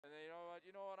thought,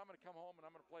 you know what, I'm going to come home and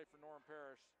I'm going to play for Norm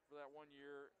Parrish for that 1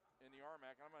 year in the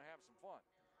RMAC, and I'm going to have some fun.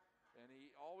 And he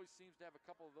always seems to have a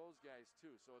couple of those guys,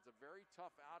 too. So it's a very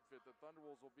tough outfit that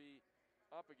Thunderwolves will be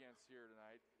up against here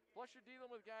tonight. Plus, you're dealing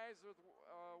with guys with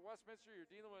Westminster. You're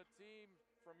dealing with a team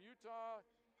from Utah.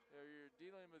 You're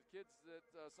dealing with kids that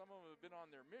some of them have been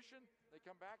on their mission. They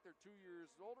come back. They're 2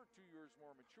 years older, 2 years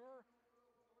more mature,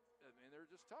 and they're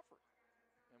just tougher.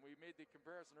 And we made the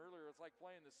comparison earlier. It's like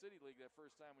playing the City League that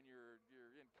first time when you're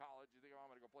in college. You think, oh,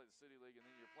 I'm going to go play the City League, and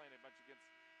then you're playing a bunch against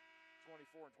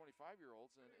 24 and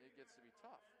 25-year-olds, and it gets to be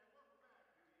tough.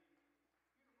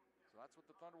 So that's what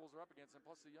the Thunderwolves are up against. And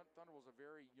plus, the Thunderwolves are a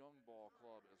very young ball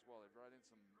club as well. They've brought in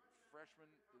some freshmen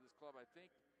to this club. I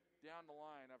think down the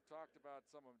line, I've talked about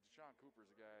some of them. Deshaun Cooper's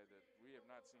a guy that we have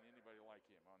not seen anybody like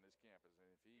him on this campus.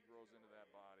 And if he grows into that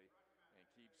body and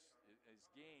keeps his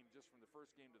game just from the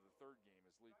first game to the third game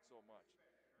has leaped so much.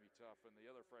 It'll be tough. And the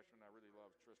other freshman I really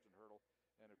love is Tristan Hurdle.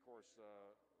 And, of course,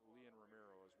 Leon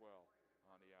Romero as well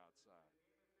on the outside.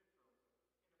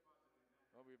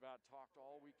 Well, we've about talked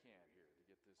all we can here to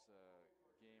get this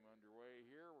game underway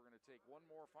here. We're going to take one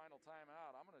more final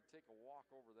timeout. I'm going to take a walk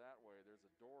over that way. There's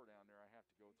a door down there I have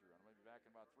to go through. I'm going to be back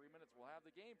in about 3 minutes. We'll have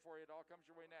the game for you. It all comes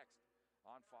your way next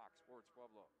on Fox Sports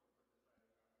Pueblo.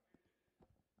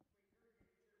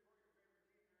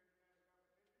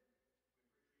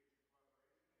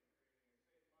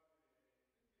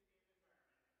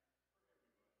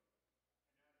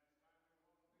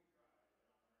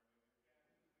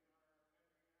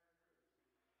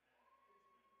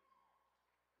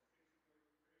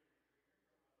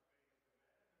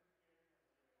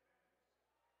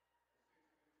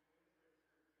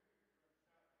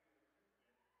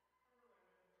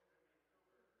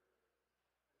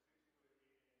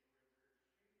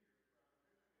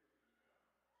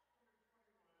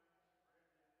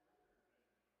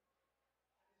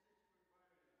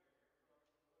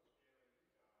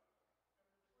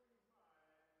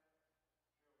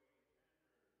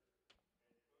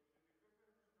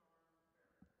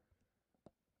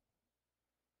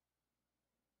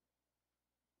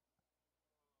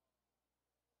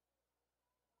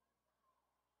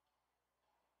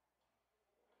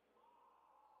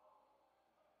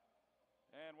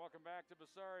 And welcome back to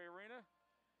Basari Arena.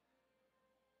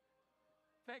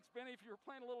 Thanks, Benny, if you were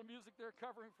playing a little music there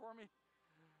covering for me.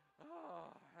 I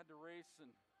had to race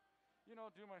and,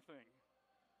 do my thing.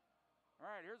 All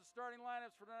right, here's the starting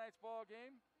lineups for tonight's ball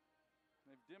game.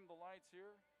 They've dimmed the lights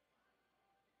here.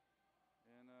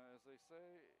 And as they say,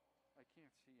 I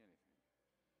can't see anything.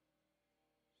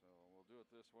 So we'll do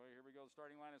it this way. Here we go. The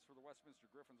starting lineups for the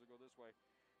Westminster Griffins will go this way.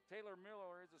 Taylor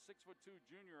Miller is a 6'2"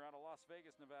 junior out of Las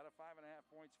Vegas, Nevada, 5.5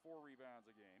 points, 4 rebounds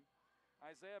a game.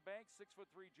 Isaiah Banks,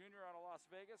 6'3" junior out of Las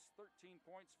Vegas, 13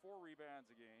 points, 4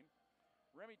 rebounds a game.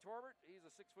 Remy Torbert, he's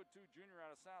a 6'2" junior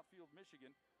out of Southfield,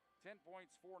 Michigan, 10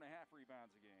 points, 4.5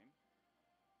 rebounds a game.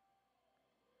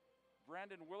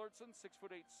 Brandon Willardson,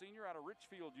 6'8" senior out of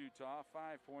Richfield, Utah,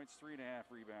 5 points, 3.5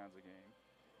 rebounds a game.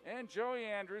 And Joey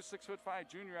Andrews, 6'5"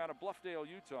 junior out of Bluffdale,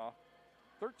 Utah,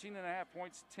 13.5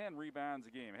 points, 10 rebounds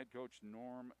a game. Head coach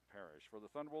Norm Parrish. For the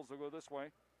Thunderwolves, they'll go this way.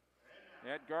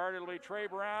 At guard, it'll be Trey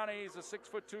Brown. He's a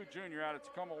 6'2" junior out of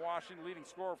Tacoma, Washington, leading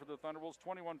scorer for the Thunderwolves,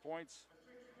 21 points.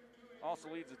 Also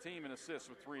leads the team in assists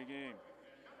with 3 a game.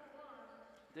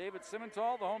 David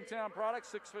Simmental, the hometown product,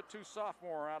 6'2"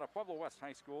 sophomore out of Pueblo West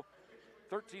High School,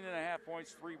 13.5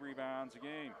 points, 3 rebounds a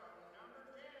game.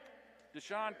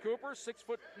 Deshaun Cooper,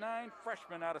 6'9"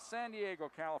 freshman out of San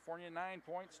Diego, California, 9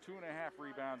 points, 2.5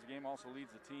 rebounds a game. Also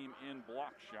leads the team in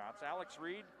block shots. Alex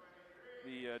Reed,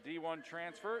 the D1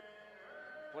 transfer,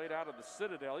 played out of the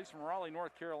Citadel. He's from Raleigh,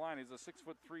 North Carolina. He's a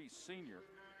 6'3" senior,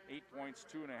 8 points,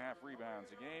 2.5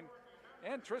 rebounds a game.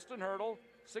 And Tristan Hurdle,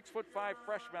 6'5"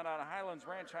 freshman out of Highlands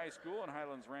Ranch High School in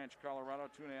Highlands Ranch, Colorado,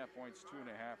 2.5 points,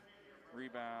 2.5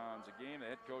 rebounds a game. The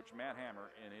head coach, Matt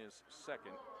Hammer, in his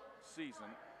second season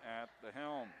at the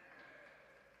helm.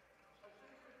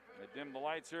 They dimmed the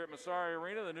lights here at Masari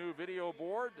Arena, the new video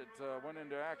board that went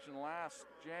into action last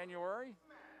January.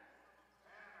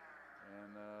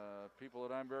 And people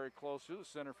that I'm very close to, the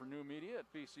Center for New Media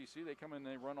at PCC, they come in and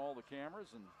they run all the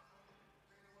cameras, and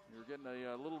you're getting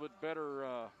a little bit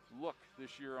better look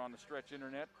this year on the Stretch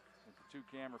Internet with the 2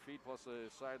 camera feed plus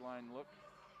a sideline look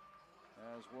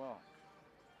as well.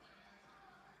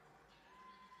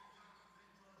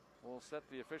 We'll set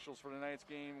the officials for tonight's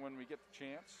game when we get the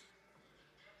chance.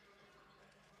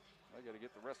 I got to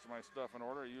get the rest of my stuff in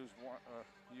order. You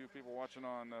people watching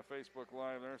on Facebook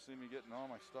Live there see me getting all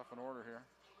my stuff in order here.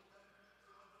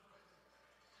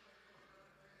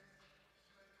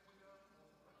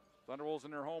 Thunderwolves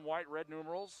in their home white, red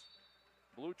numerals.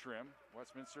 blue trim.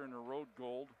 Westminster in the road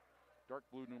gold. Dark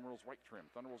blue numerals, white trim.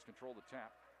 Thunderwolves control the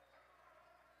tap.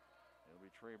 It'll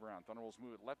be Trey Brown. Thunderwolves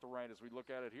move it left to right as we look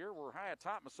at it here. We're high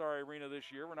atop Massari Arena this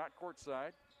year. We're not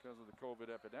courtside because of the COVID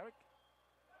epidemic.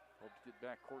 Hope to get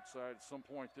back courtside at some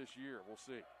point this year. We'll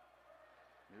see.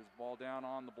 Here's the ball down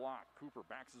on the block. Cooper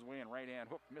backs his way in, right-hand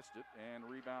hook, missed it, and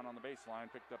rebound on the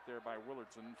baseline, picked up there by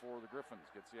Willardson for the Griffins.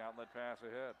 Gets the outlet pass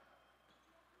ahead.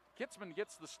 Kitzman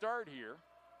gets the start here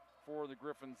for the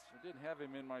Griffins. I didn't have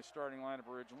him in my starting lineup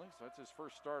originally, so that's his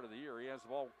first start of the year. He has the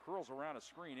ball, curls around a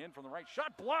screen, in from the right.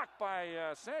 Shot blocked by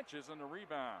Sanchez, and the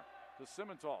rebound to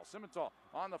Simmental. Simmental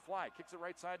on the fly, kicks it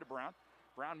right side to Brown.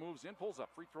 Brown moves in, pulls up,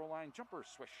 free throw line, jumper,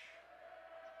 swish.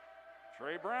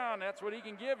 Trey Brown, that's what he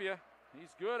can give you.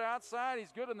 He's good outside,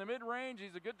 he's good in the mid-range,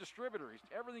 he's a good distributor. He's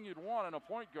everything you'd want in a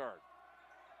point guard.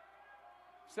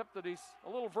 Except that he's a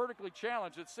little vertically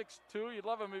challenged at 6'2". You'd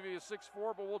love him if he was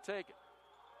 6'4", but we'll take it.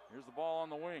 Here's the ball on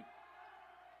the wing.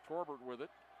 Torbert with it.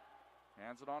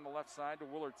 Hands it on the left side to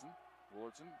Willardson.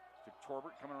 Willardson to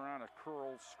Torbert, coming around a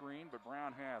curl screen, but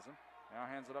Brown has him. Now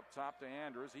hands it up top to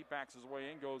Andrews. He backs his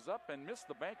way in, goes up and missed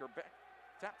the banker.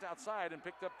 Tapped outside and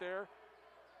picked up there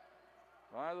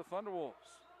by the Thunderwolves.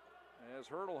 As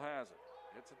Hurdle has it.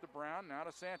 Gets it to Brown, now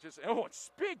to Sanchez. Oh, it's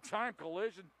big-time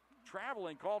collision.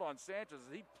 Traveling called on Sanchez.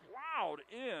 He plowed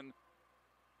in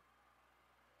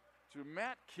to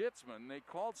Matt Kitzman. They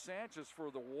called Sanchez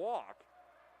for the walk.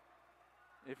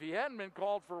 If he hadn't been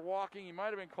called for walking, he might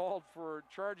have been called for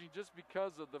charging just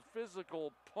because of the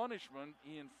physical punishment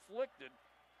he inflicted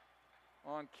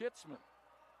on Kitzman.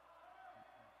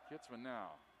 Kitzman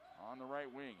now on the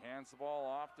right wing. Hands the ball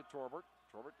off to Torbert.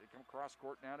 Torbert, they come across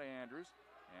court now to Andrews.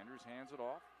 Andrews hands it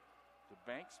off to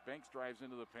Banks. Banks drives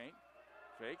into the paint.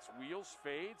 Fakes, wheels,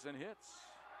 fades, and hits.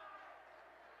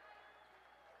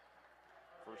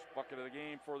 First bucket of the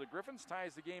game for the Griffins.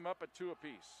 Ties the game up at 2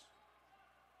 apiece.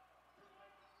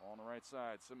 On the right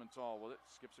side, Simmental with it.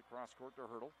 Skips across court to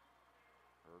Hurdle.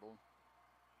 Hurdle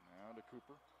now to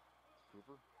Cooper.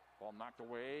 Cooper, ball knocked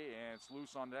away, and it's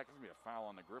loose on deck. There's going to be a foul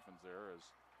on the Griffins there as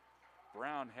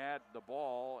Brown had the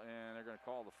ball, and they're going to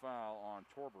call the foul on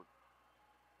Torbert.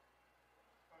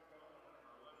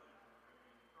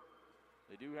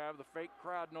 They do have the fake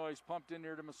crowd noise pumped in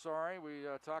there to Massari. We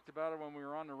talked about it when we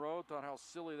were on the road, thought how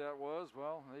silly that was.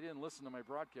 Well, they didn't listen to my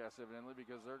broadcast, evidently,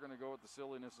 because they're going to go with the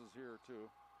sillinesses here, too.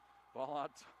 Ball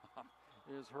out top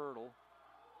is Hurdle.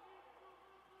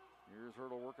 Here's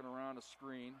Hurdle working around a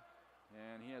screen,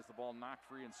 and he has the ball knocked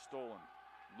free and stolen.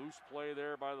 Loose play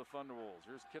there by the Thunderwolves.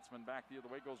 Here's Kitzman back the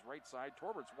other way, goes right side.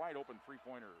 Torbert's wide open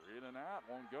three-pointer. In and out,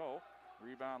 won't go.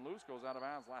 Rebound loose, goes out of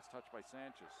bounds. Last touch by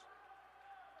Sanchez.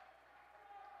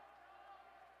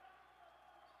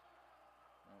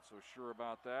 Not so sure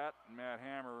about that. Matt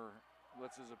Hammer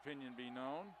lets his opinion be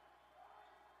known.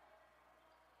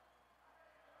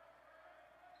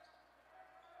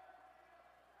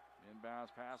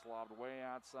 Inbounds pass lobbed way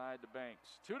outside to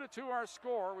Banks. 2-2 our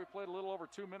score. We played a little over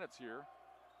 2 minutes here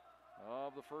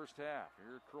of the first half.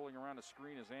 Here curling around the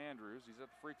screen is Andrews. He's at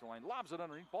the free throw line. Lobs it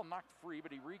underneath. Ball knocked free,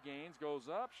 but he regains. Goes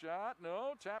up. Shot.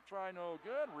 No. Tap try. No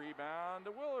good. Rebound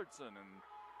to Willardson. And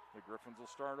the Griffins will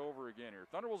start over again here.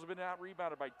 Thunderwolves have been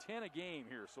out-rebounded by 10 a game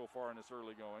here so far in this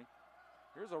early going.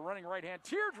 Here's a running right hand.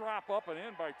 Teardrop up and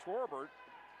in by Torbert.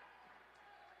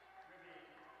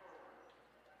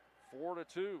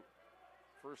 4-2.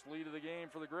 First lead of the game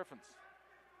for the Griffins.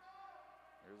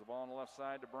 Here's the ball on the left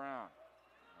side to Brown.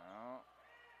 Now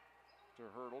to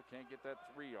Hurdle. Can't get that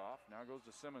three off. Now goes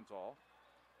to Simmental.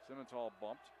 Simmental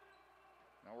bumped.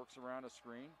 Now works around a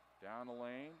screen. Down the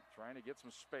lane. Trying to get some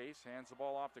space. Hands the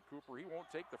ball off to Cooper. He won't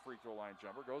take the free throw line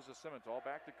jumper. Goes to Simmental.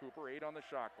 Back to Cooper. 8 on the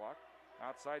shot clock.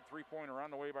 Outside three-pointer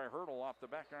on the way by Hurdle. Off the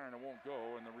back iron. It won't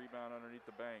go. And the rebound underneath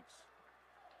the Banks.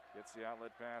 Gets the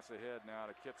outlet pass ahead now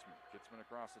to Kitzman. Kitzman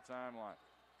across the timeline.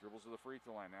 Dribbles to the free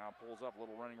throw line. Now pulls up.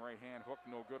 Little running right hand hook.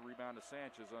 No good. Rebound to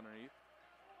Sanchez underneath.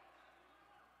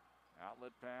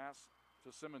 Outlet pass to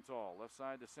Simmental. Left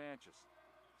side to Sanchez.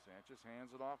 Sanchez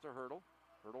hands it off to Hurdle.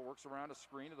 Hurdle works around a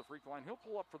screen to the free throw line. He'll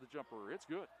pull up for the jumper. It's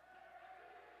good.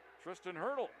 Tristan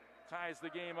Hurdle ties the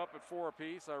game up at 4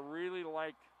 apiece. I really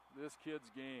like this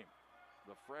kid's game.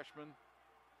 The freshman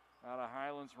out of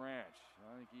Highlands Ranch.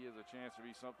 I think he has a chance to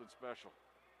be something special.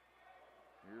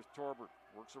 Here's Torbert.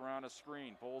 Works around a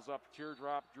screen. Pulls up.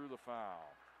 Teardrop. Drew the foul.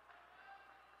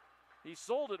 He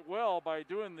sold it well by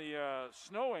doing the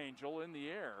snow angel in the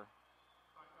air.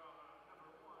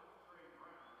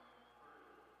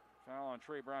 Foul on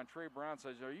Trey Brown. Trey Brown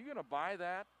says, "Are you going to buy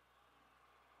that?"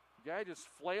 The guy just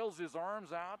flails his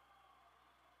arms out.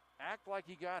 Act like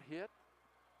he got hit.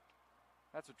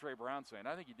 That's what Trey Brown's saying.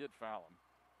 I think he did foul him.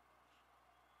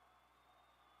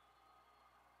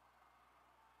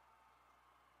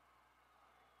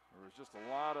 There's just a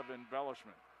lot of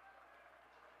embellishment.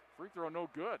 Free throw no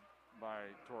good by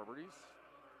Torbert. He's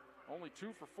only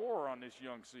 2 for 4 on this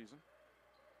young season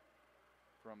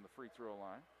from the free throw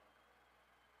line.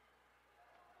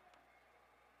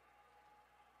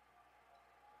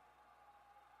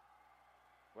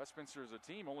 Westminster as a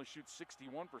team only shoots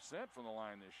 61% from the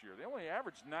line this year. They only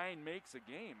average 9 makes a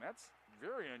game. That's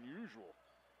very unusual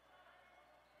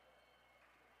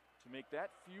to make that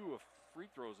few of free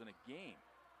throws in a game.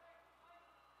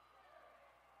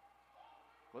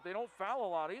 But they don't foul a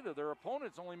lot either. Their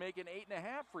opponent's only making 8.5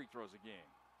 free throws a game.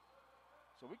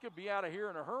 So we could be out of here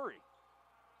in a hurry.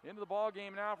 Into the ball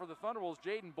game now for the Thunderwolves.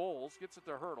 Jaden Bowles gets it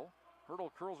to Hurdle.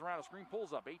 Hurdle curls around a screen,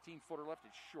 pulls up. 18-footer left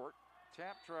it short.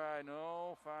 Tap try,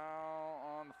 no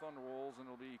foul on the Thunderwolves, and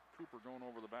it'll be Cooper going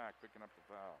over the back, picking up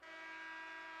the foul.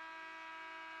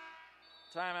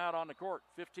 Timeout on the court.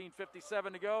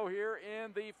 15:57 to go here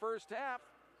in the first half.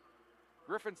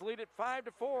 Griffins lead it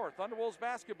 5-4. Thunderwolves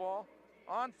basketball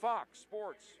on Fox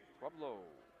Sports Pueblo.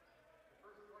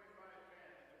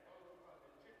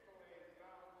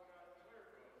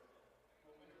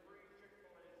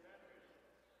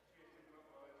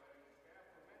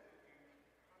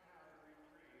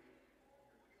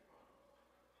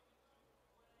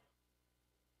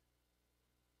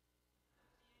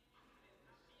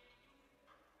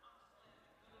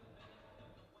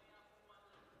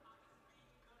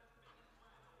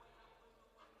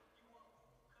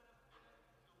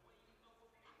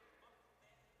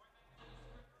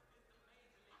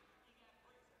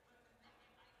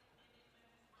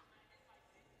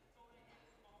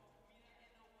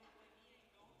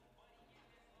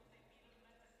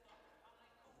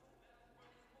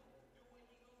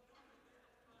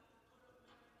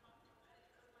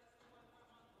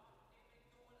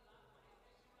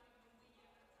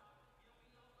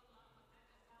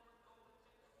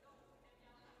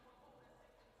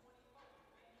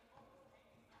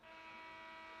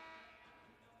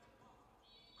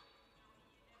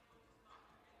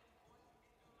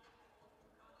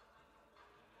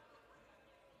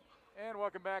 And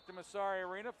welcome back to Massari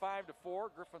Arena,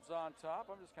 5-4. Griffins on top.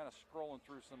 I'm just kind of scrolling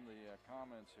through some of the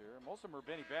comments here. Most of them are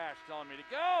Benny Bash telling me to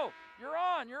go. You're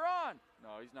on. You're on.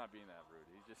 No, he's not being that rude.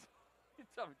 He's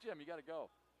telling me, Jim, you got to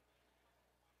go.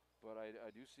 But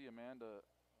I do see Amanda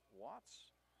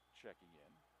Watts checking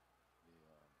in.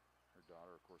 Her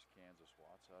daughter, of course, Kansas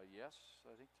Watts. Yes,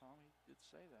 I think Tommy did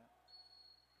say that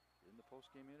in the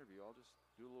post-game interview. I'll just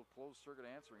do a little closed-circuit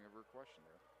answering of her question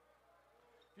there.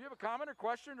 If you have a comment or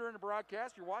question during the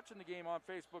broadcast, you're watching the game on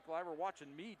Facebook Live or watching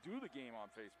me do the game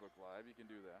on Facebook Live, you can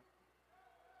do that.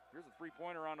 Here's a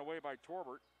three-pointer on the way by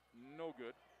Torbert. No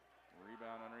good.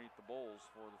 Rebound underneath the Bulls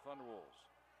for the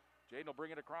Thunderwolves. Jaden will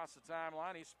bring it across the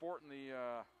timeline. He's sporting the,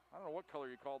 I don't know what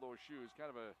color you call those shoes, kind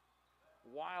of a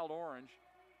wild orange.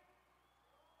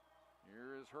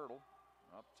 Here is Hurdle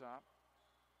up top.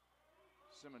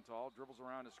 Simmental dribbles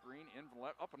around the screen, in from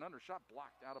left, up and under, shot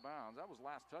blocked out of bounds. That was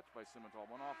last touch by Simmental,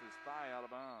 went off his thigh out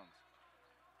of bounds.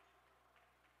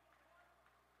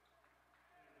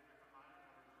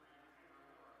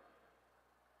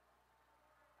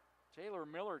 Taylor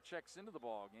Miller checks into the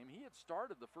ball game. He had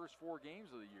started the first 4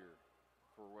 games of the year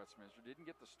for Westminster. Didn't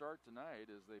get the start tonight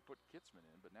as they put Kitzman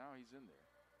in, but now he's in there.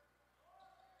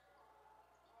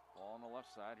 Ball on the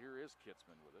left side. Here is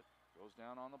Kitzman with it. Goes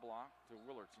down on the block to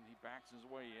Willardson. He backs his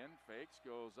way in, fakes,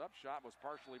 goes up. Shot was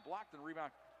partially blocked and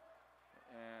rebound.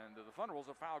 And the Thunderwolves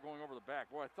a foul going over the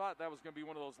back. Boy, I thought that was going to be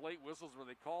one of those late whistles where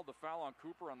they called the foul on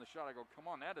Cooper on the shot. I go, come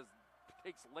on, that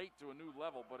takes late to a new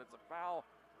level, but it's a foul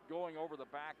going over the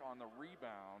back on the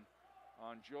rebound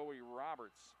on Joey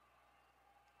Roberts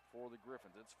for the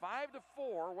Griffins. It's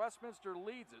 5-4. Westminster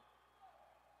leads it.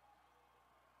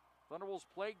 Thunderwolves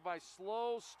plagued by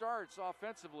slow starts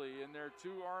offensively in their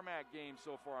 2 RMAC games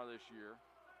so far this year.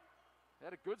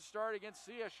 They had a good start against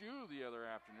CSU the other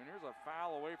afternoon. Here's a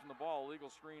foul away from the ball.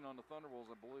 Legal screen on the Thunderwolves,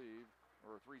 I believe.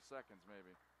 Or 3 seconds,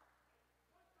 maybe.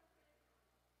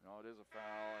 No, it is a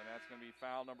foul, and that's going to be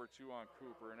foul number 2 on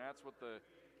Cooper. And that's what the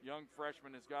young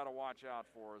freshman has got to watch out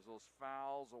for, is those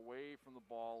fouls away from the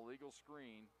ball. Legal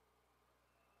screen.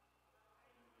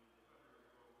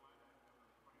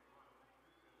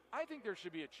 I think there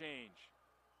should be a change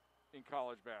in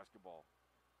college basketball.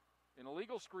 An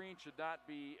illegal screen should not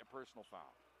be a personal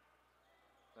foul.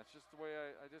 That's just the way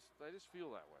I just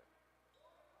feel that way.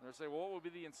 And they say, well, what would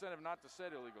be the incentive not to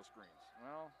set illegal screens?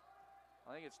 Well,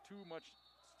 I think it's too much,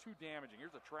 it's too damaging.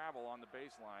 Here's a travel on the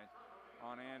baseline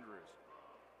on Andrews.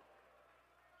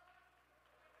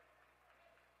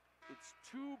 It's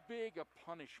too big a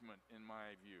punishment in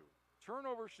my view.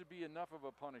 Turnover should be enough of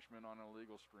a punishment on an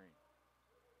illegal screen.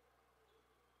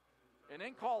 and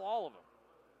then call all of them.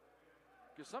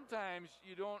 Because sometimes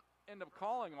you don't end up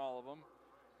calling all of them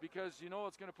because you know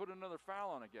it's going to put another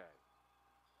foul on a guy.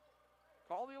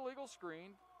 Call the illegal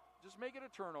screen. Just make it a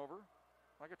turnover,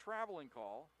 like a traveling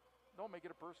call. Don't make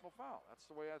it a personal foul. That's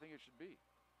the way I think it should be.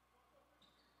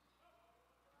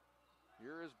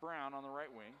 Here is Brown on the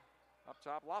right wing. Up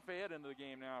top, Lafayette into the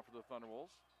game now for the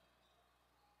Thunderwolves.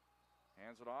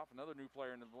 Hands it off. Another new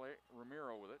player in the play,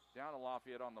 Ramiro with it. Down to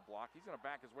Lafayette on the block. He's going to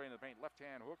back his way into the paint.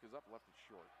 Left-hand hook is up, left is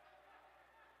short.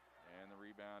 And the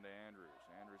rebound to Andrews.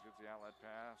 Andrews gets the outlet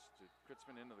pass to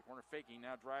Kritzman into the corner. Faking,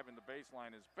 now driving the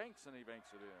baseline is Banks, and he banks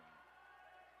it in.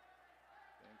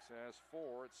 Banks has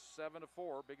 4. It's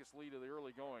 7-4. Biggest lead of the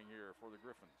early going here for the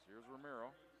Griffins. Here's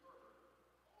Ramiro.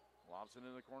 Lobs it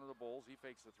into the corner of the Bulls. He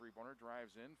fakes the three-pointer,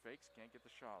 drives in, fakes, can't get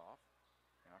the shot off.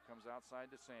 Now comes outside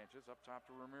to Sanchez, up top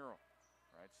to Ramiro.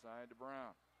 Right side to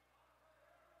Brown.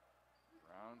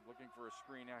 Brown looking for a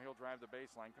screen. Now he'll drive the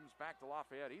baseline. Comes back to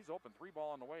Lafayette. He's open.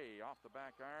 3-ball on the way. Off the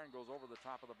back iron. Goes over the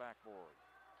top of the backboard.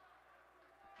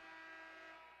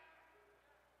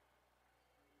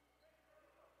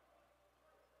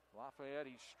 Lafayette,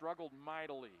 he struggled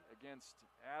mightily against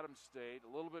Adams State.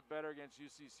 A little bit better against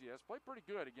UCCS. Played pretty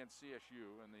good against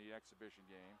CSU in the exhibition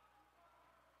game.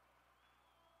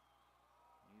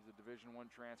 He's a Division I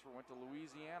transfer. Went to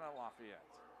Louisiana Lafayette.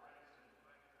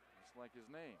 Just like his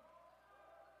name.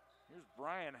 Here's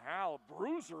Brian Howell,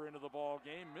 bruiser into the ball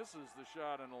game. Misses the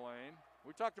shot in the lane.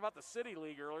 We talked about the City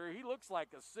League earlier. He looks like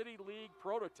a City League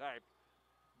prototype.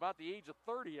 About the age of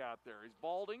 30 out there. He's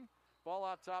balding. Ball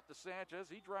out top to Sanchez.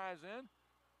 He drives in.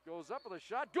 Goes up with a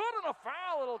shot. Good and a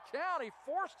foul. It'll count. He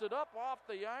forced it up off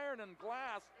the iron and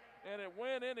glass, and it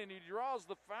went in, and he draws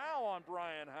the foul on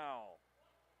Brian Howell.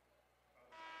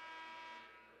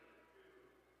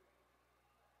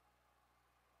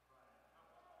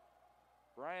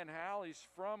 Brian Howell, he's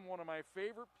from one of my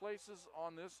favorite places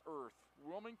on this earth,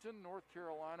 Wilmington, North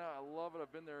Carolina. I love it.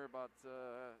 I've been there about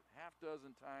half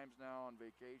dozen times now on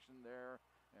vacation there,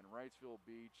 and Wrightsville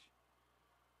Beach.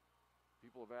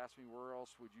 People have asked me, where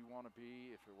else would you want to be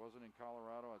if it wasn't in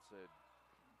Colorado? I said,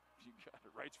 you got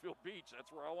it, Wrightsville Beach. That's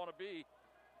where I want to be.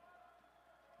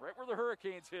 Right where the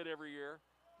Hurricanes hit every year.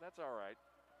 That's all right.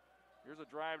 Here's a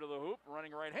drive to the hoop.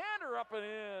 Running right-hander up and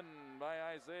in by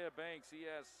Isaiah Banks. He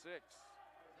has 6.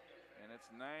 And it's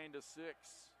 9-6.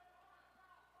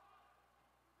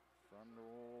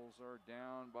 Thunderwolves are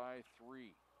down by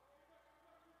 3.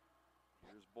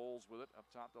 Here's Bowles with it. Up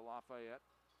top to Lafayette.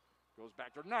 Goes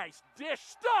back to nice dish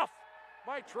stuff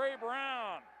by Trey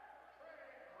Brown.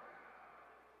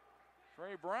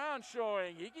 Trey Brown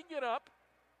showing he can get up.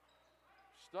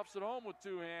 Stuffs it home with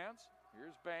 2 hands.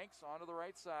 Here's Banks onto the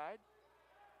right side.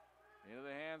 Into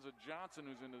the hands of Johnson,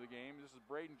 who's into the game. This is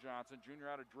Braden Johnson, junior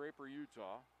out of Draper,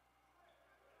 Utah.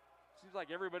 Seems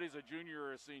like everybody's a junior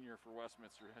or a senior for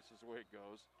Westminster. That's just the way it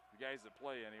goes. The guys that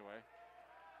play anyway.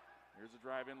 Here's a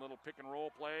drive-in little pick-and-roll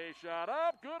play. Shot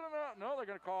up. Good enough. No, they're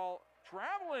going to call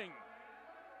traveling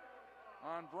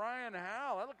on Brian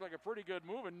Howell. That looked like a pretty good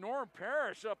move. And Norm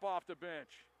Parrish up off the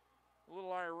bench. A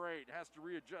little irate. Has to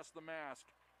readjust the mask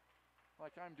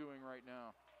like I'm doing right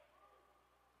now.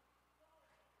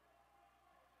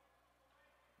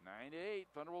 9-8.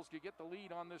 Thunderwolves could get the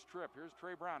lead on this trip. Here's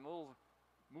Trey Brown. A little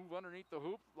move underneath the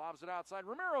hoop. Lobs it outside.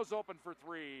 Ramiro's open for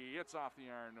 3. It's off the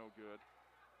iron. No good.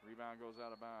 Rebound goes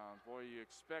out of bounds. Boy, you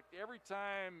expect every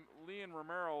time Leon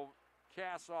Ramiro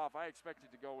casts off, I expect it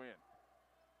to go in.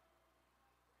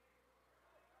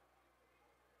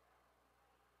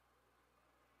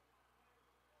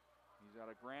 He's out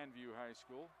of Grandview High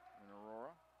School in Aurora.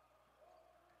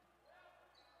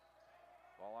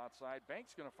 Ball outside.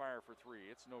 Banks going to fire for 3.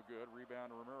 It's no good. Rebound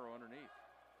to Ramiro underneath.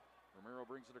 Ramiro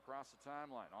brings it across the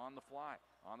timeline. On the fly.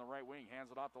 On the right wing.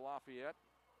 Hands it off to Lafayette.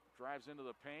 Drives into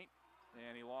the paint.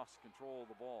 And he lost control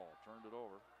of the ball. Turned it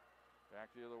over.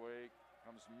 Back the other way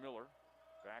comes Miller.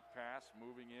 Back pass,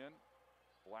 moving in.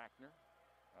 Blackner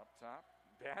up top.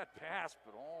 Bad pass,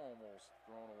 but almost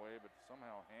thrown away, but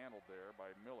somehow handled there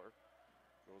by Miller.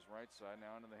 Goes right side,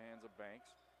 now into the hands of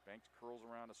Banks. Banks curls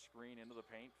around a screen into the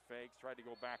paint. Fakes, tried to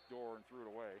go back door and threw it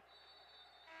away.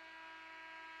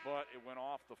 But it went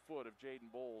off the foot of Jaden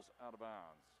Bowles out of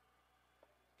bounds.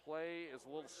 Play is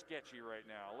a little sketchy right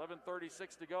now.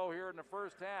 11:36 to go here in the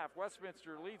first half.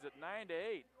 Westminster leads at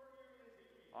 9-8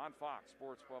 on Fox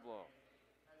Sports Pueblo.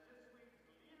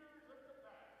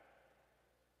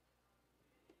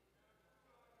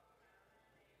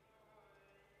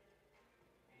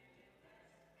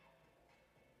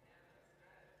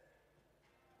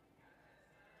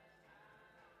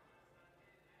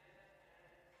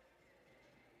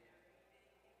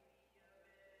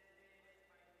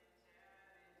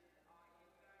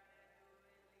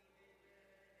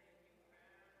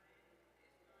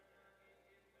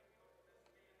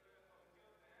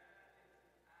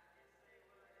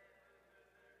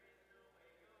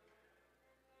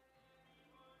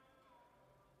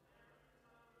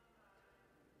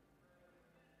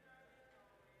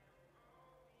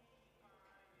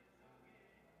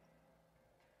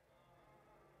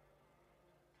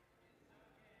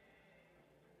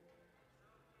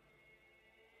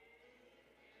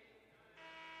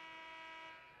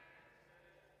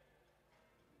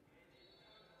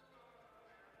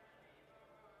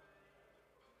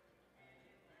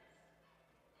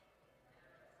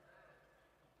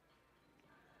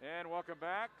 And welcome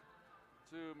back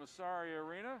to Masari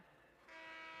Arena.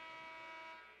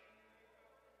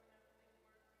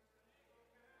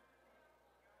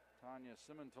 Tanya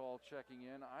Simmental checking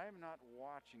in. I'm not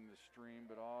watching the stream,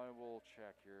 but I will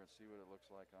check here and see what it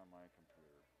looks like on my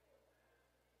computer.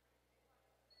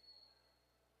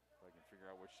 If I can figure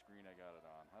out which screen I got it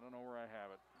on. I don't know where I have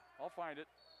it. I'll find it.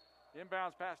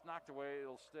 Inbounds pass knocked away.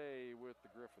 It'll stay with the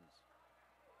Griffins.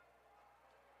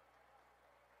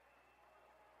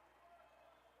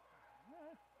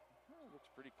 It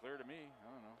looks pretty clear to me. I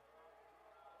don't know.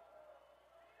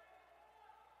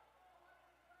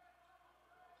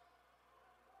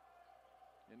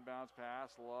 Inbounds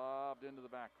pass, lobbed into the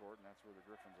backcourt, and that's where the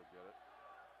Griffins will get it.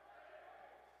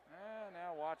 And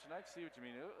now watching, I can see what you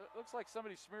mean. It looks like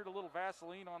somebody smeared a little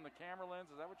Vaseline on the camera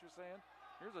lens. Is that what you're saying?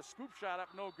 Here's a scoop shot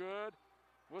up, no good.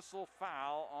 Whistle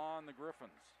foul on the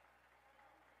Griffins.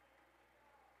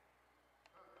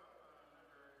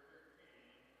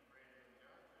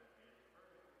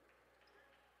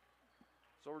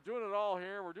 So we're doing it all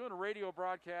here. We're doing a radio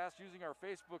broadcast using our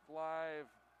Facebook Live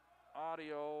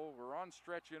audio. We're on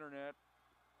Stretch Internet.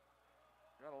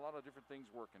 Got a lot of different things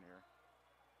working here.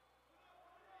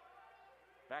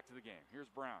 Back to the game. Here's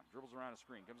Brown. Dribbles around a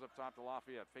screen. Comes up top to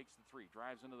Lafayette. Fakes the three.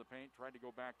 Drives into the paint. Tried to go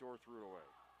backdoor. Threw it away.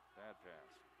 Bad pass.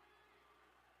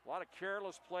 A lot of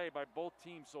careless play by both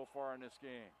teams so far in this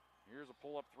game. Here's a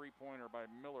pull-up three-pointer by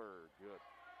Miller. Good.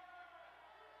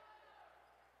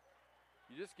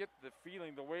 You just get the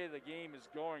feeling the way the game is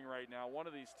going right now, one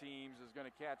of these teams is going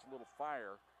to catch a little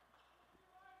fire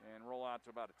and roll out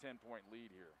to about a 10-point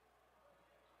lead here.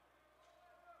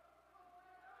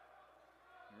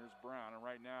 Here's Brown, and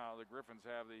right now the Griffins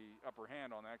have the upper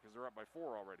hand on that because they're up by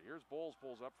 4 already. Here's Bowles,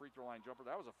 pulls up, free throw line jumper.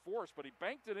 That was a force, but he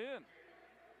banked it in.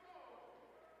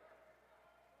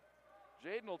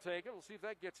 Jaden will take it. We'll see if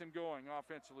that gets him going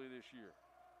offensively this year.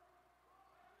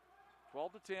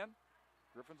 12-10.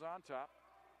 Griffins on top.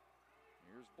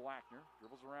 Here's Blackner.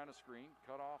 Dribbles around a screen.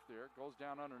 Cut off there. Goes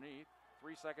down underneath.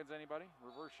 3 seconds, anybody?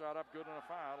 Reverse shot up, good, and a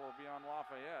foul. It'll be on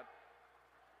Lafayette.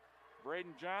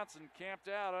 Braden Johnson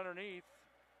camped out underneath.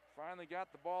 Finally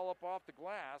got the ball up off the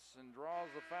glass and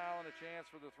draws the foul and a chance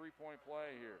for the three-point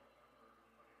play here.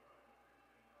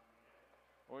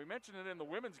 Well, we mentioned it in the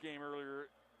women's game earlier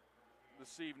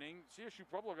this evening. CSU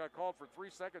Pueblo got called for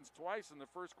 3 seconds twice in the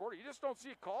first quarter. You just don't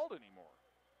see it called anymore.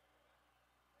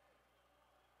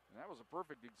 And that was a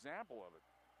perfect example of it.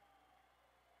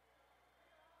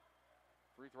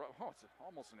 Free throw. Oh, it's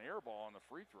almost an air ball on the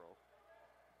free throw.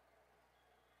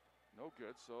 No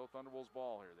good, so Thunderbolts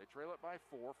ball here. They trail it by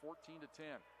 4,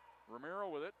 14-10.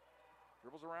 Romero with it.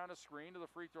 Dribbles around a screen to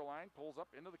the free throw line. Pulls up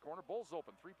into the corner. Bulls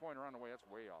open. Three-pointer on the way. That's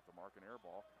way off the mark. An air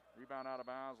ball. Rebound out of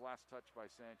bounds. Last touch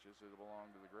by Sanchez. It'll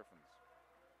belong to the Griffins.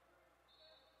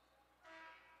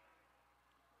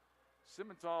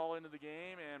 Simmental into the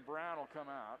game, and Brown will come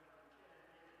out.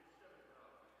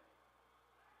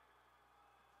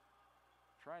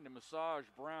 Trying to massage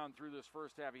Brown through this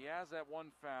first half. He has that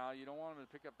one foul. You don't want him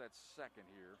to pick up that second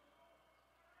here.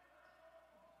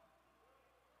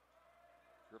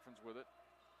 Griffins with it.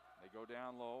 They go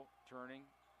down low, turning.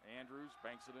 Andrews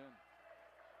banks it in.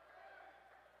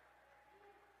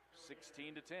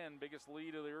 16-10, biggest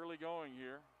lead of the early going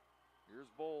here.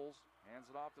 Here's Bowles, hands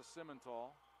it off to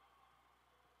Simmental.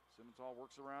 Simmental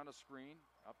works around a screen,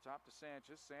 up top to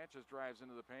Sanchez. Sanchez drives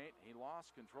into the paint. He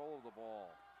lost control of the ball.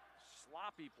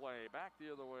 Sloppy play, back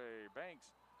the other way.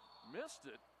 Banks missed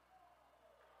it.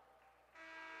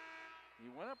 He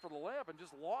went up for the layup and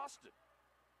just lost it.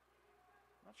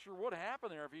 Not sure what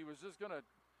happened there, if he was just going to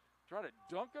try to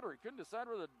dunk it or he couldn't decide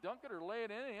whether to dunk it or lay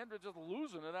it in. He ended up just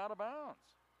losing it out of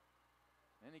bounds.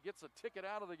 And he gets a ticket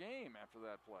out of the game after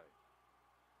that play.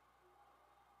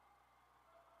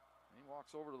 And he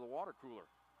walks over to the water cooler.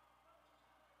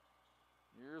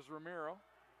 Here's Romero.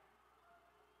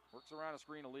 Works around a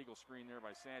screen, illegal screen there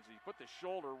by Sanchez. He put the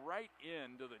shoulder right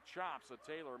into the chops of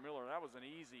Taylor Miller. That was an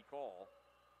easy call.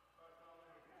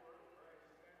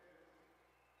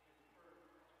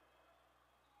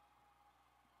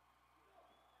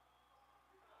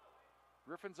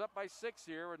 Griffins up by 6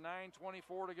 here with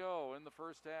 9:24 to go in the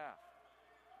first half.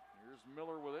 Here's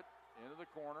Miller with it into the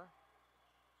corner.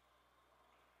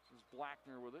 This is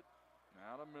Blackner with it.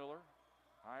 Now to Miller.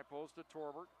 High post to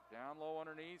Torbert. Down low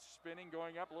underneath. Spinning,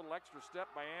 going up. A little extra step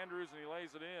by Andrews, and he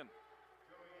lays it in.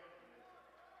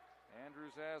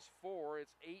 Andrews has 4.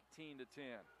 It's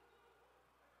 18-10.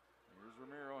 Here's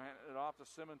Romero handing it off to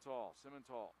Simmental.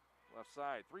 Simmental, left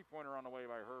side. Three-pointer on the way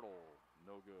by Hurdle.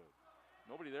 No good.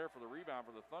 Nobody there for the rebound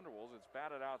for the Thunderwolves. It's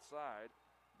batted outside.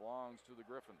 Belongs to the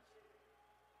Griffins.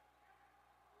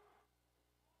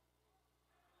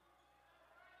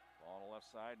 left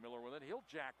side. Miller with it. He'll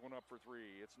jack one up for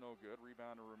three. It's no good.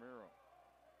 Rebound to Ramiro.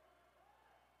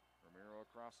 Ramiro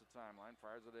across the timeline.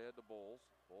 Fires it ahead to Bowles.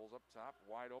 Bowles up top.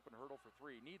 Wide open. Hurdle for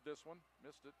three. Need this one.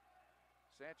 Missed it.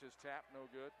 Sanchez tap. No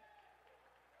good.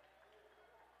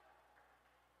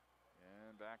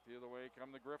 And back the other way come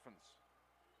the Griffins.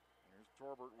 Here's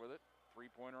Torbert with it.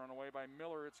 Three-pointer on the way by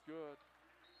Miller. It's good.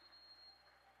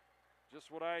 Just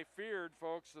what I feared,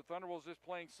 folks. The Thunderbolts just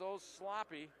playing so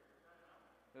sloppy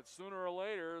that sooner or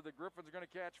later the Griffins are going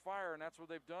to catch fire, and that's what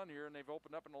they've done here, and they've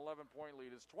opened up an 11-point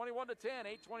lead. It's 21-10,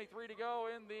 8:23 to go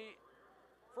in the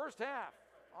first half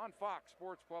on Fox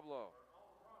Sports Pueblo.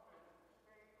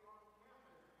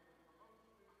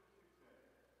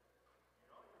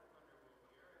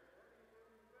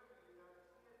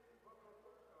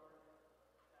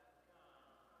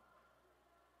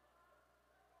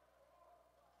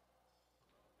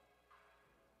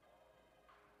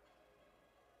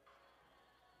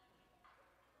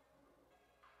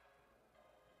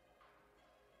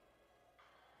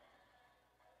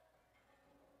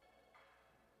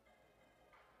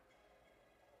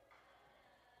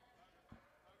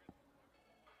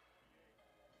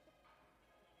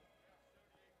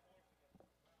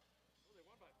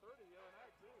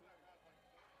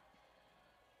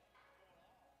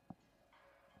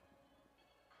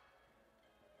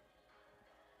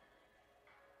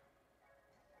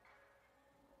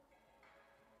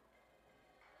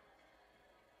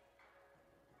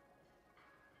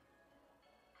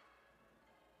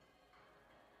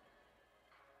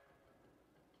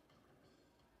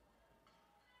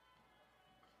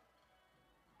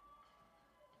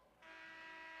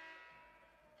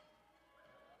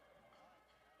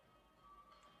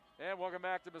 And welcome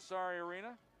back to Massari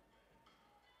Arena.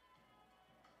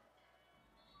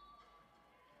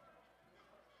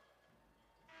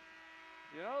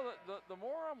 You know, the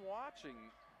more I'm watching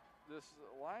this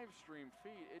live stream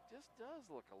feed, it just does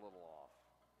look a little off.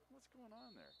 What's going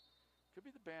on there? Could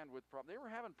be the bandwidth problem. They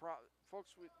were having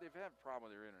folks. They've had a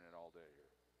problem with their internet all day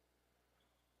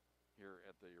here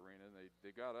at the arena.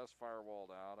 They got us firewalled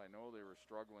out. I know they were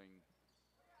struggling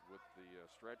with the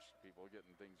stretch people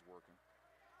getting things working.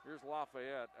 Here's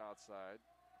Lafayette outside.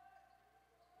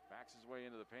 Backs his way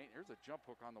into the paint. Here's a jump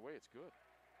hook on the way. It's good.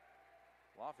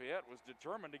 Lafayette was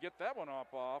determined to get that one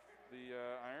off the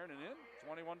iron and in.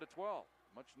 21-12.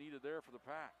 Much needed there for the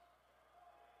Pack.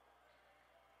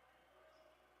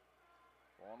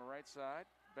 Ball on the right side.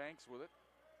 Banks with it.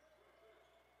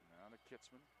 Now to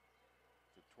Kitzman.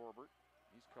 To Torbert.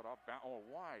 He's cut off.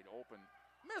 Wide open.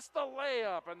 Missed the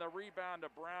layup and the rebound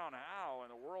to Brown. How in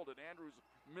the world did Andrews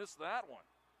miss that one?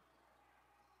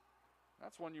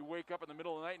 That's when you wake up in the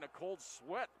middle of the night in a cold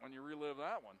sweat when you relive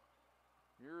that one.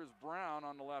 Here is Brown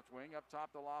on the left wing, up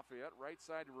top to Lafayette, right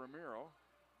side to Ramiro.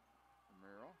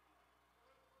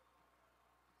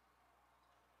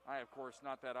 I, of course,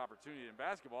 not that opportunity in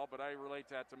basketball, but I relate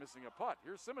that to missing a putt.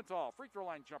 Here's Simmental, free throw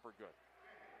line jumper, good.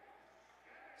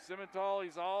 Simmental,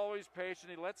 he's always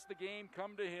patient. He lets the game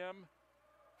come to him.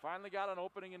 Finally got an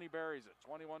opening and he buries it.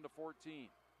 21-14.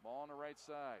 Ball on the right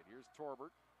side. Here's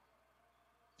Torbert.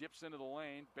 Dips into the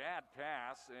lane, bad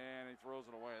pass, and he throws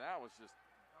it away. That was just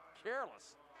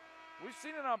careless. We've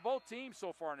seen it on both teams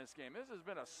so far in this game. This has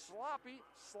been a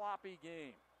sloppy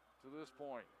game to this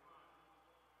point.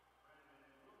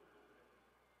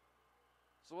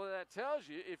 So what that tells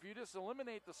you, if you just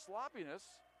eliminate the sloppiness,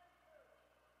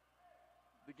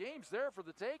 the game's there for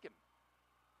the taking.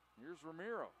 Here's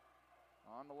Ramiro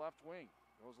on the left wing.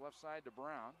 Goes left side to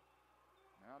Brown.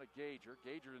 Now to Gager.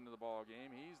 Gager into the ball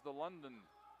game. He's the London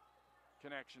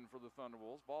connection for the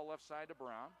Thunderbolts. Ball left side to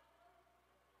Brown.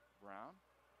 Brown.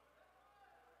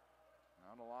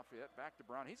 Now to Lafayette. Back to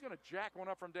Brown. He's going to jack one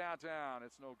up from downtown.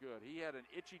 It's no good. He had an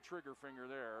itchy trigger finger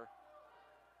there.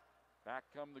 Back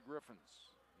come the Griffins.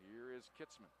 Here is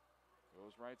Kitzman.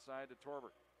 Goes right side to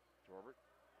Torbert. Torbert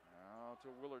now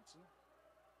to Willardson.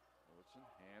 Willardson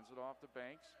hands it off to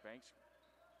Banks. Banks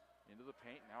into the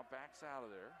paint. Now backs out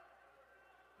of there.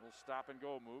 Little stop and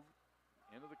go move.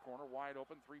 Into the corner, wide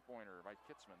open three-pointer by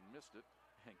Kitzman. Missed it.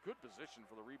 And good position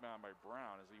for the rebound by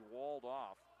Brown as he walled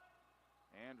off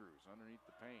Andrews underneath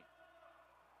the paint.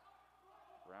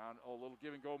 Brown, a little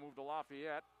give and go move to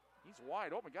Lafayette. He's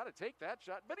wide open, got to take that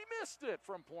shot, but he missed it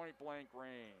from point-blank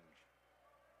range.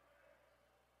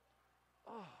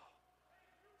 Oh,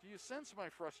 do you sense my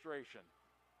frustration?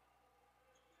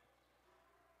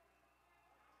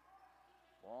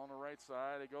 Ball on the right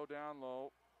side, they go down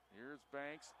low. Here's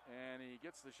Banks, and he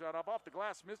gets the shot up off the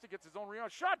glass. Missed it, gets his own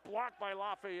rebound. Shot blocked by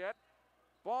Lafayette.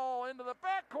 Ball into the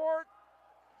backcourt.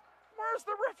 Where's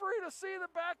the referee to see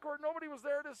the backcourt? Nobody was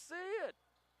there to see it.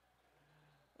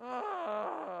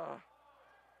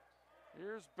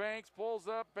 Here's Banks, pulls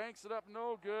up, banks it up,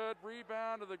 no good.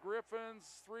 Rebound to the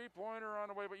Griffins. Three-pointer on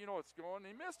the way, but you know it's going.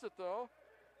 He missed it, though.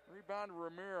 Rebound to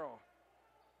Ramiro.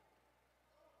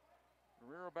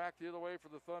 Ramiro back the other way for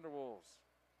the Thunderwolves.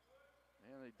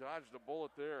 Man, they dodged a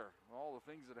bullet there. All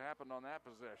the things that happened on that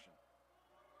possession.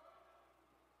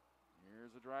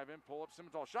 Here's a drive-in, pull-up,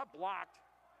 Simmental. Shot blocked.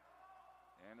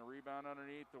 And a rebound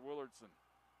underneath to Willardson.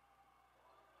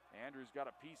 Andrews got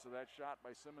a piece of that shot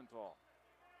by Simmental.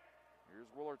 Here's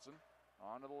Willardson.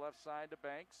 On to the left side to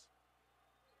Banks.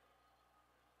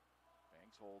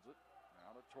 Banks holds it.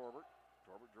 Now to Torbert.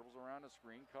 Torbert dribbles around the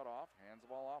screen, cut off, hands the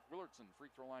ball off. Willardson, free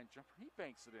throw line jumper. He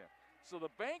banks it in. So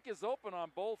the bank is open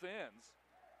on both ends,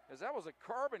 as that was a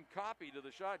carbon copy to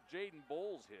the shot Jaden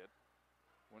Bowles hit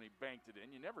when he banked it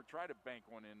in. You never try to bank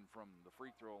one in from the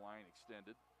free throw line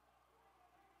extended.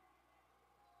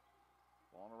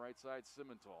 Ball on the right side,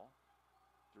 Simmental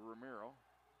to Ramiro.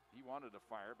 He wanted to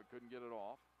fire but couldn't get it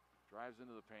off. Drives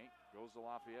into the paint, goes to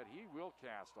Lafayette. He will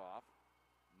cast off.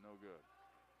 No good.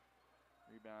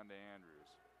 Rebound to Andrews.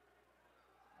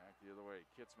 Back the other way.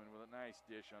 Kitzman with a nice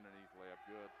dish underneath, layup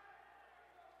good.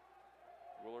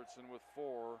 Willardson with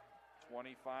 4,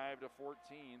 25-14.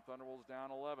 Thunderwolves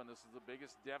down 11. This is the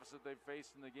biggest deficit they've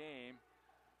faced in the game.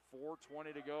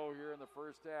 4:20 to go here in the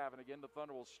first half. And again, the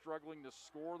Thunderwolves struggling to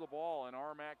score the ball in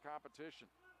RMAC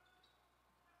competition.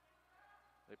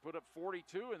 They put up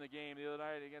 42 in the game the other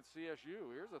night against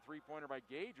CSU. Here's a three-pointer by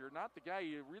Gager. Not the guy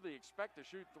you really expect to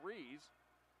shoot threes.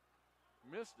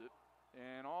 Missed it.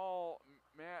 And all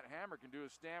Matt Hammer can do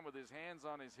is stand with his hands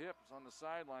on his hips on the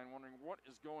sideline wondering what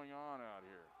is going on out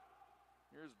here.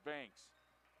 Here's Banks.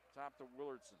 Top to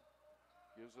Willardson.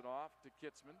 Gives it off to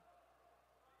Kitzman.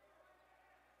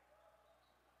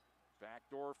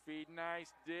 Backdoor feed,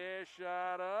 nice dish,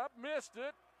 shot up, missed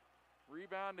it.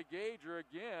 Rebound to Gager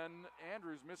again.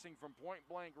 Andrews missing from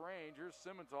point-blank range. Here's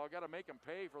Simmental, got to make him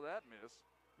pay for that miss.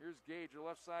 Here's Gager,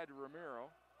 left side to Ramiro.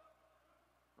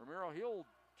 Ramiro, he'll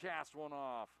cast one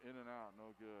off, in and out,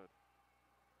 no good.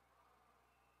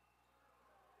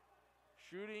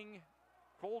 Shooting,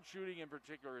 cold shooting in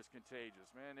particular is contagious,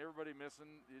 man. Everybody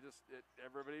missing,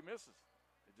 everybody misses.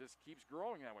 It just keeps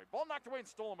growing that way. Ball knocked away and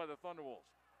stolen by the Thunderwolves.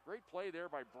 Great play there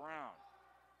by Brown.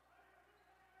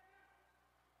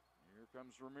 Here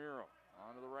comes Ramiro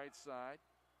onto the right side.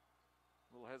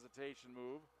 Little hesitation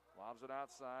move. Lobs it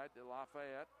outside to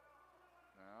Lafayette.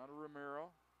 Now to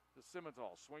Ramiro. To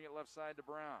Simmental. Swing it left side to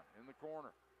Brown in the corner.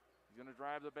 He's going to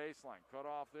drive the baseline. Cut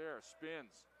off there.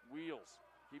 Spins. Wheels.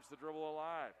 Keeps the dribble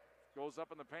alive. Goes up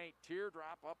in the paint.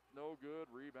 Teardrop up. No good.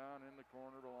 Rebound in the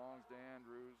corner. Belongs to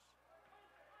Andrews.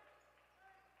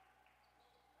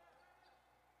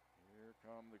 Here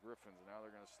come the Griffins. Now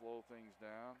they're going to slow things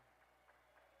down.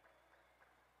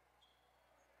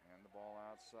 And the ball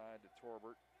outside to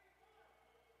Torbert.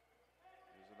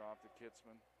 Gives it off to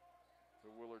Kitzman. To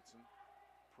Willardson.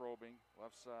 Probing.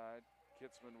 Left side.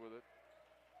 Kitzman with it.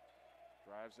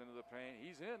 Drives into the paint.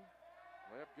 He's in.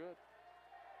 Layup good.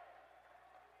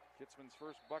 Kitzman's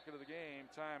first bucket of the game.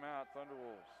 Timeout,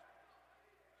 Thunderwolves.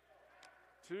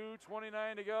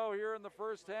 2:29 to go here in the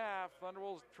first half.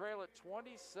 Thunderwolves trail at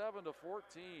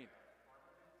 27-14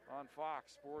 on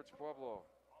Fox Sports Pueblo.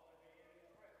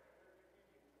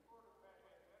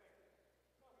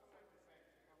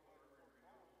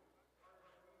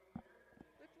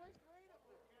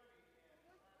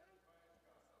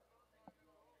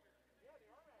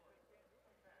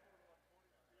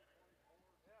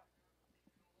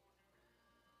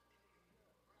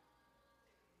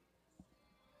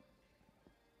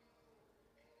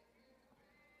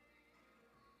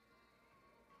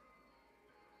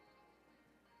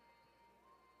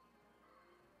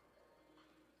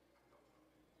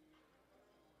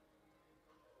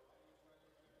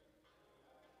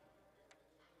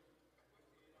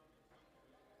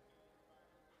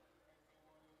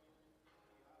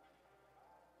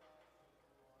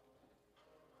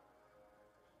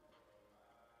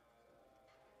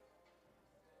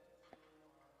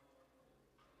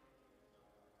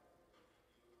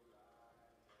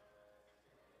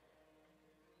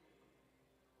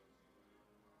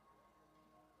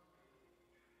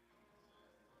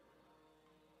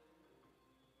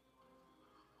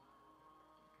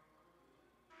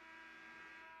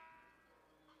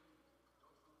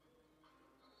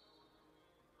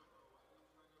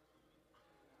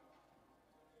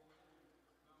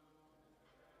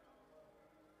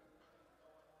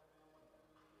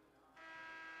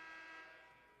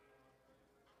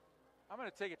 I'm going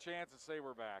to take a chance and say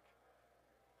we're back.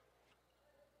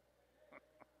 I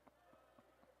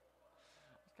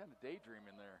was kind of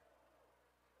daydreaming there.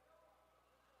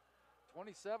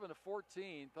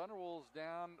 27-14. Thunderwolves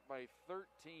down by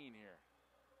 13 here.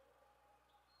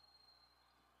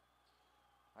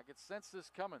 I could sense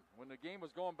this coming when the game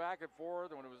was going back and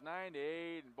forth, and when it was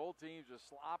 9-8, and both teams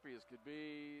just sloppy as could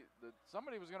be. That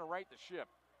somebody was going to right the ship,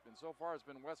 and so far it's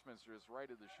been Westminster that's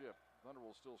righted the ship.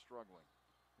 Thunderwolves still struggling.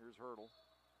 Here's Hurdle,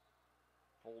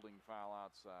 holding foul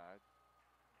outside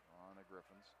on the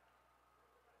Griffins.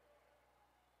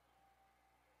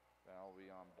 That'll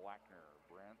be on Blackner,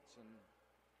 Branson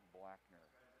Blackner.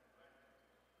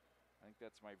 I think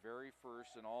that's my very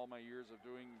first in all my years of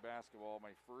doing basketball,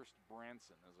 my first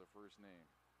Branson as a first name.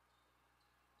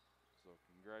 So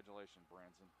congratulations,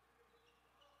 Branson.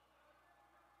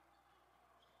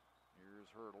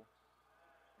 Here's Hurdle.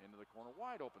 Into the corner,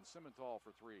 wide open. Simmental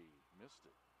for three. Missed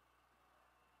it.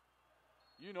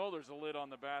 You know there's a lid on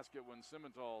the basket when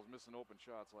Simmental is missing open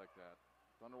shots like that.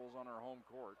 Thunderwolves on our home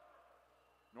court.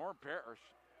 Norm Parrish,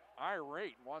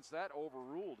 irate, wants that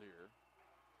overruled here.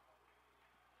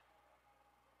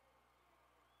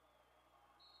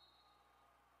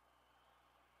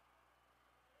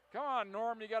 Come on,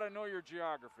 Norm, you got to know your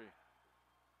geography.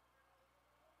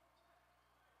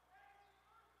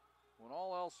 When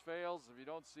all else fails, if you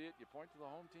don't see it, you point to the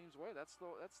home team's way. That's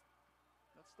the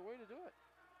way to do it.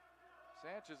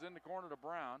 Sanchez in the corner to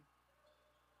Brown.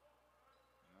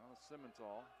 Now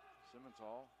Simmental.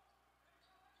 Simmental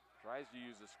tries to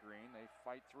use the screen. They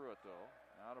fight through it, though.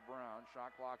 Now to Brown.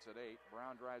 Shot clock's at 8.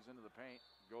 Brown drives into the paint.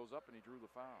 Goes up, and he drew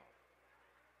the foul.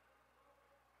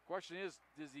 Question is,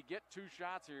 does he get 2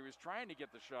 shots here? He was trying to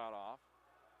get the shot off.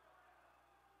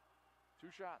 2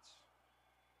 shots.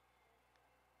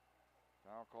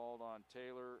 Foul called on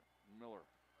Taylor Miller.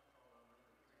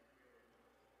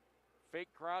 Fake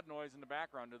crowd noise in the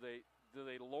background. Do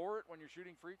they lower it when you're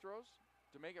shooting free throws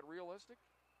to make it realistic?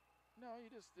 No,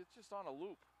 it's just on a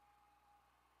loop.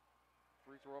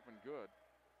 Free throw up and good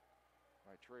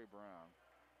by Trey Brown.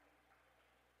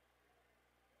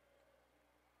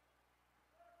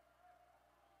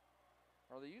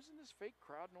 Are they using this fake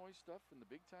crowd noise stuff in the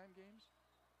big time games?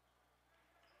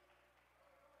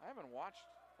 I haven't watched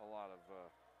a lot of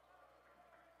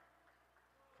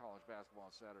college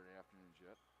basketball on Saturday afternoons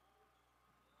yet.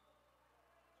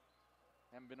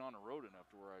 Haven't been on the road enough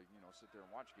to where I, sit there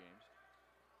and watch games.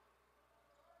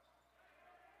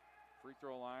 Free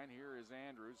throw line, here is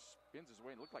Andrews. Spins his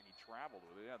way. It looked like he traveled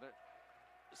with it. Yeah,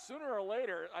 sooner or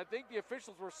later, I think the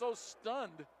officials were so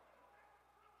stunned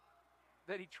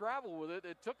that he traveled with it,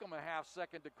 it took him a half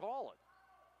second to call it.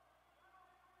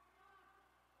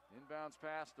 Inbounds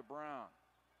pass to Brown.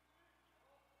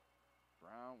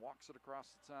 Brown walks it across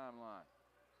the timeline.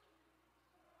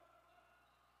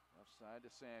 Left side to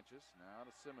Sanchez, now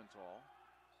to Simmental.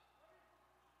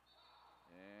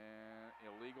 And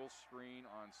illegal screen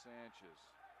on Sanchez.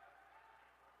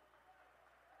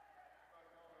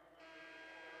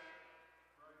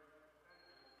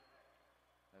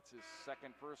 That's his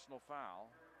second personal foul.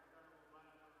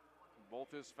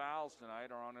 Both his fouls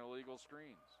tonight are on illegal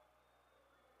screens.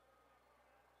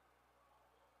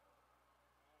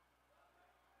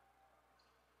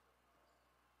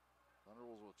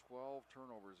 Thunderwolves with 12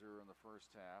 turnovers here in the first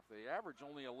half. They average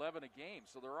only 11 a game,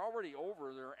 so they're already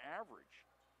over their average.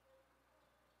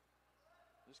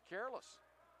 Just careless.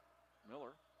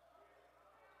 Miller.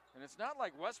 And it's not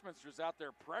like Westminster's out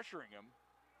there pressuring him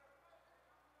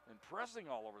and pressing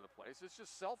all over the place. It's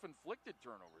just self-inflicted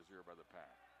turnovers here by the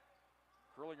Pack.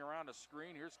 Curling around a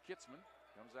screen. Here's Kitzman.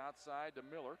 Comes outside to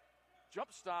Miller.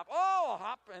 Jump stop. Oh, a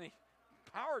hop, and he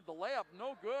powered the layup.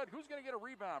 No good. Who's going to get a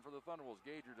rebound for the Thunderwolves?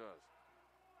 Gager does.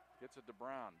 Gets it to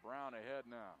Brown. Brown ahead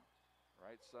now.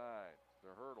 Right side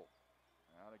to Hurdle.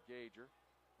 Now to Gager.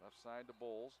 Left side to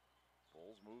Bowles.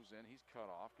 Bowles moves in. He's cut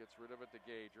off. Gets rid of it to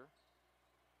Gager.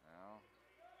 Now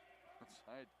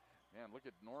outside. Man, look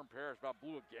at Norm Parrish. About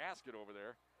blew a gasket over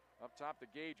there. Up top to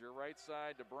Gager. Right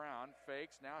side to Brown.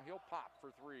 Fakes. Now he'll pop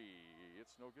for 3.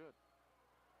 It's no good.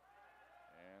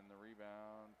 And the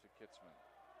rebound to Kitzman.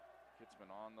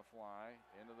 Kitzman on the fly.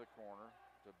 Into the corner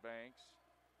to Banks.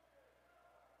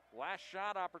 Last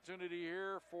shot opportunity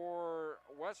here for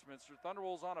Westminster.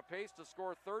 Thunderwolves on a pace to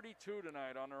score 32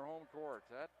 tonight on their home court.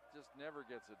 That just never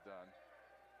gets it done.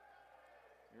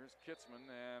 Here's Kitzman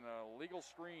and a legal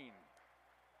screen.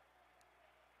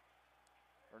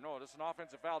 Or no, this is an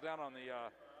offensive foul down on the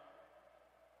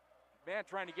man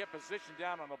trying to get position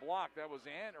down on the block. That was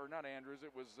not Andrews,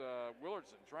 it was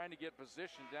Willardson trying to get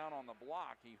position down on the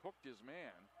block. He hooked his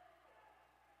man.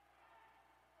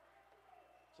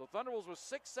 So Thunderwolves with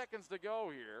 6 seconds to go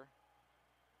here.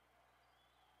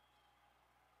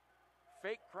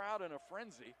 Fake crowd in a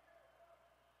frenzy.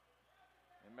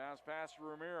 Inbounds pass to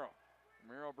Romero.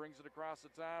 Romero brings it across the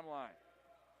timeline.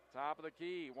 Top of the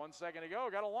key, 1 second to go.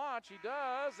 Got to launch. He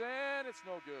does, and it's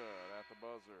no good at the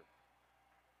buzzer.